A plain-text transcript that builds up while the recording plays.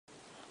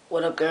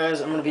What up,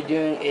 guys? I'm going to be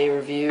doing a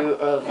review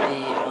of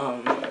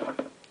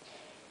the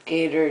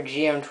Gator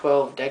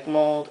GM12 deck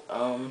mold.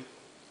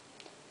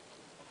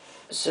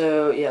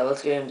 So yeah,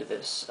 let's get into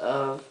this.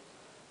 I've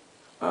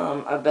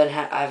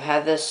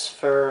had this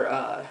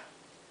for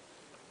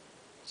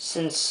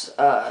since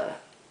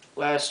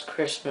last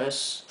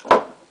Christmas,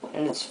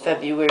 and it's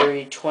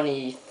February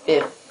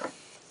 25th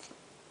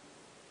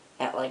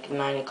at like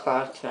 9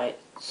 o'clock tonight.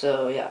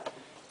 So yeah,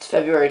 it's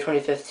February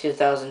 25th,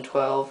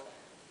 2012.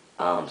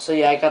 So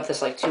yeah, I got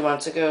this like 2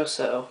 months ago,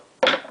 so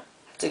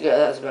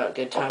that's about a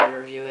good time to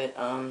review it.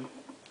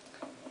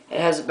 It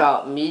has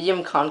about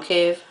medium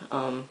concave.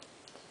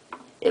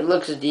 It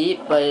looks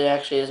deep, but it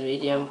actually is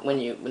medium. When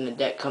the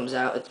deck comes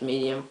out, it's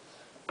medium.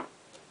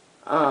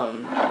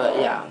 But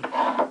yeah,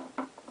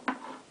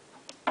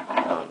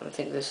 I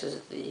think this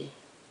is the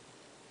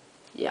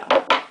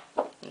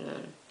and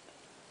then,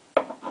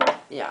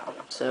 yeah.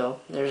 So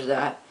there's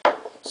that.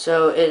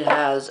 So it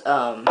has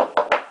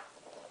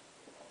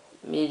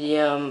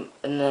medium,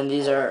 and then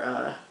these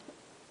are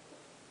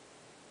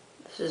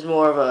this is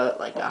more of a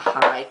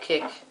high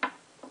kicks.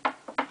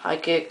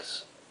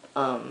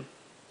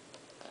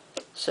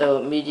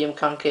 So medium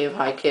concave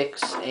high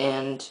kicks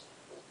and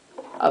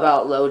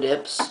about low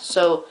dips.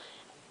 So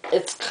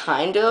it's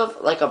kind of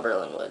like a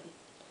Berlinwood,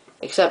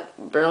 except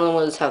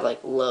Berlinwoods have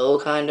like low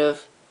kind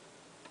of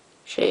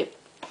shape.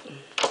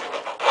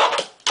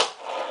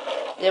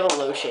 They have a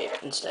low shape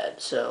instead,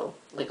 so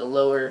like a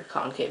lower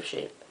concave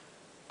shape.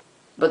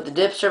 But the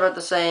dips are about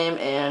the same,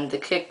 and the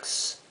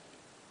kicks,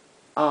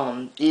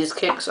 these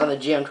kicks on the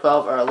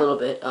GM12 are a little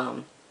bit,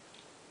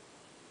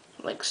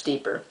 like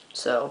steeper.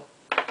 So,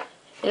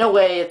 in a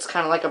way, it's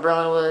kind of like a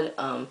Berlinwood.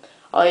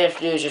 All you have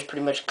to do is just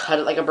pretty much cut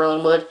it like a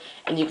Berlinwood,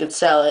 and you could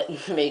sell it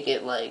and make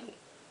it like,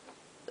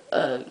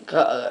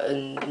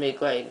 and make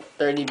like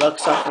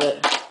 $30 off of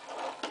it.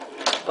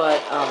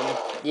 But,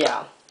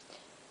 yeah.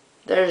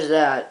 There's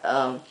that.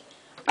 I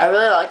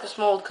really like this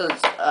mold because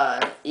it's,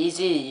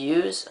 easy to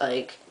use.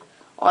 Like,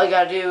 all you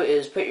gotta do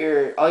is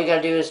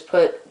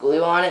put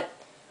glue on it.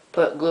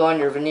 Put glue on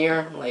your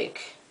veneer,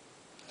 like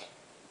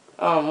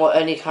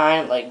any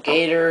kind, like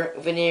gator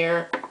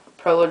veneer,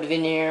 ProWood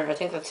veneer. I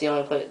think that's the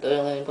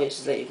only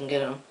places that you can get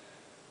them.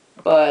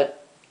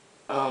 But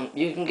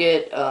you can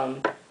get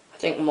I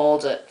think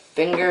molds at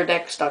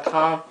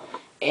fingerdex.com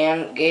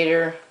and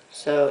Gator.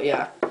 So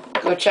yeah,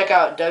 go check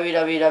out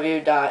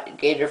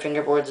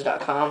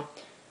www.gatorfingerboards.com.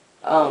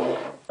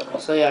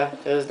 So yeah,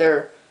 because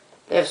they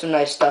have some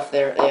nice stuff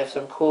there. They have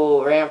some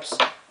cool ramps.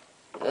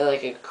 They're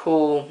like a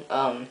cool,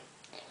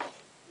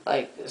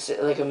 like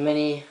a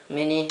mini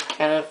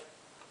kind of,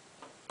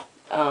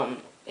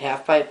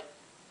 half pipe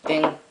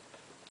thing.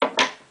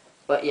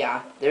 But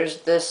yeah,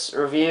 there's this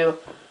review.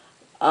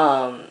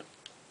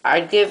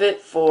 I'd give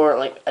it for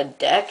like a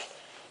deck.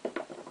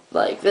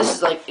 Like, this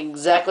is like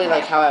exactly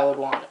like how I would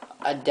want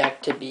a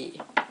deck to be.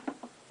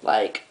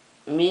 Like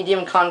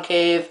medium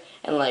concave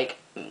and like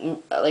a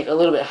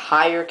little bit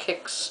higher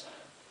kicks.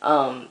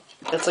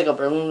 That's like a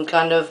Berlin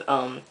kind of.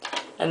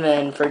 And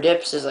then for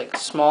dips is like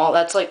small.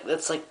 That's like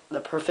the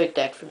perfect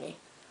deck for me.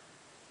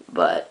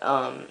 But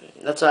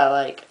that's what I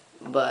like.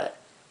 But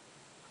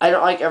I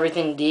don't like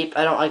everything deep.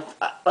 I don't like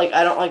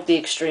the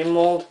extreme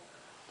mold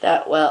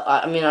that well.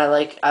 I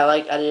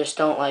just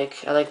don't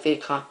like. I like the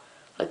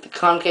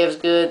concave's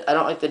good. I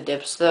don't like the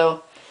dips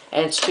though,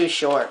 and it's too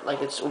short. Like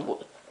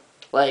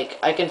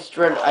I can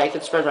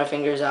spread my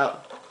fingers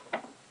out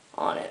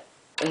on it,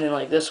 and then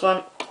like this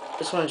one's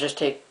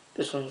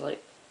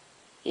like,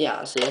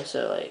 yeah, see,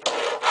 so like,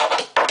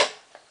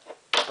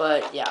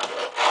 but yeah,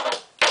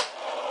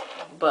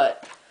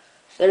 but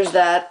there's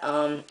that.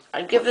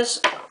 I'd give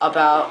this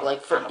about,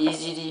 like, for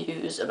easy to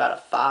use, about a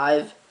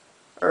 5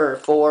 or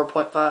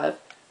 4.5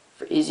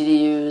 for easy to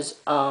use.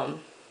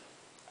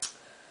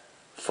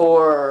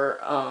 For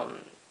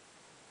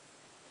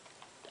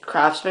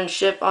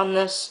craftsmanship on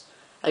this,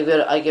 I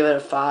give it a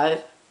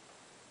 5.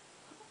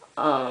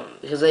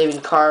 Because they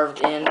even carved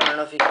in, I don't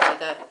know if you can see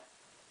that,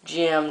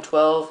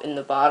 GM12 in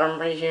the bottom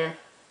right here. I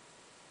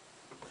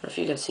don't know if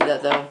you can see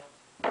that though.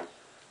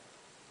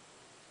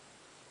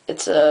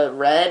 It's a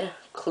red,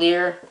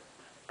 clear,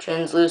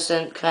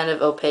 translucent, kind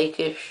of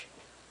opaque-ish.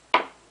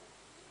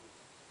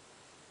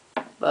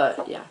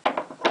 But yeah,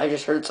 I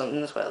just heard something,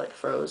 that's why I like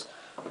froze.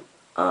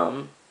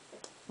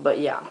 But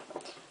yeah,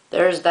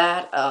 there's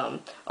that.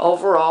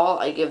 Overall,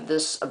 I give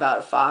this about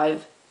a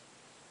 5,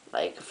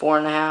 like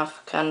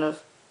 4.5, kind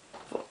of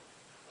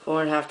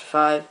 4.5 to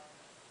 5.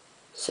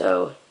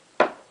 So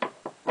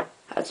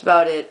that's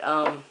about it.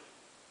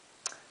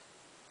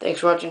 Thanks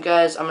for watching,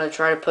 guys. I'm gonna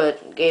try to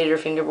put Gator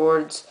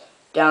fingerboards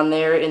down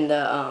there in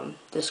the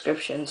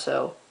description.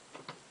 So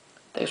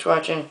thanks for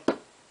watching.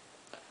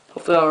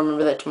 Hopefully I'll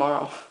remember that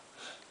tomorrow.